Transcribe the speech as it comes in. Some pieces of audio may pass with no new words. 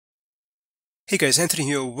Hey guys, Anthony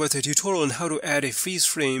here with a tutorial on how to add a freeze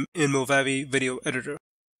frame in Movavi Video Editor.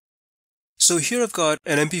 So here I've got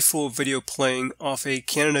an MP4 video playing of a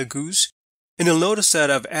Canada goose, and you'll notice that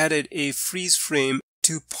I've added a freeze frame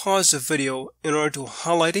to pause the video in order to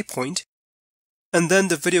highlight a point, and then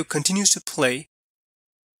the video continues to play,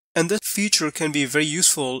 and this feature can be very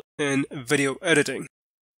useful in video editing.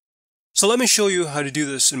 So let me show you how to do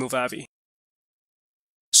this in Movavi.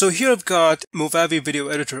 So here I've got Movavi Video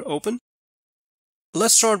Editor open.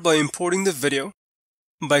 Let's start by importing the video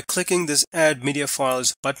by clicking this Add Media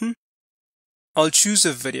Files button. I'll choose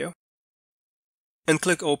a video and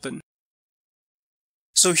click Open.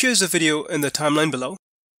 So here's the video in the timeline below.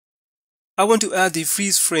 I want to add the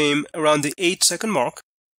freeze frame around the 8-second mark,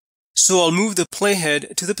 so I'll move the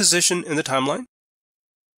playhead to the position in the timeline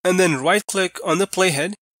and then right-click on the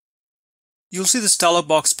playhead. You'll see this dialog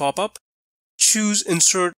box pop up. Choose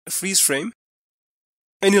Insert Freeze Frame.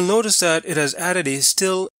 And you'll notice that it has added a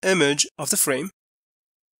still image of the frame.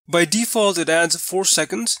 By default, it adds 4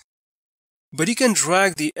 seconds, but you can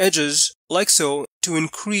drag the edges like so to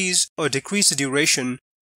increase or decrease the duration.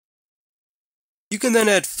 You can then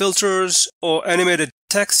add filters or animated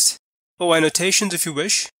text or annotations if you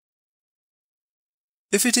wish.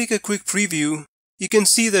 If you take a quick preview, you can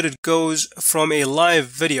see that it goes from a live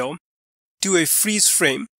video to a freeze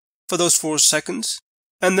frame for those 4 seconds,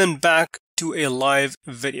 and then back to a live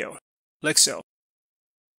video, like so.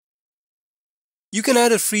 You can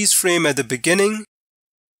add a freeze frame at the beginning,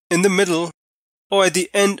 in the middle, or at the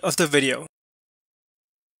end of the video.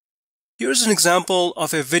 Here's an example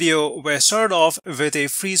of a video where I started off with a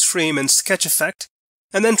freeze frame and sketch effect,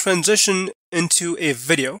 and then transition into a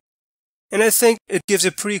video. And I think it gives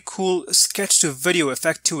a pretty cool sketch to video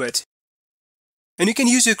effect to it. And you can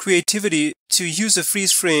use your creativity to use the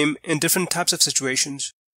freeze frame in different types of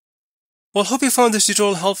situations. Well, hope you found this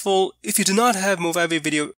tutorial helpful. If you do not have Movavi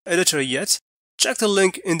Video Editor yet, check the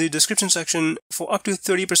link in the description section for up to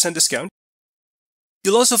 30% discount.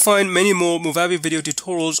 You'll also find many more Movavi video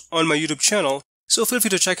tutorials on my YouTube channel, so feel free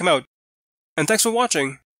to check them out. And thanks for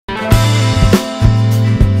watching.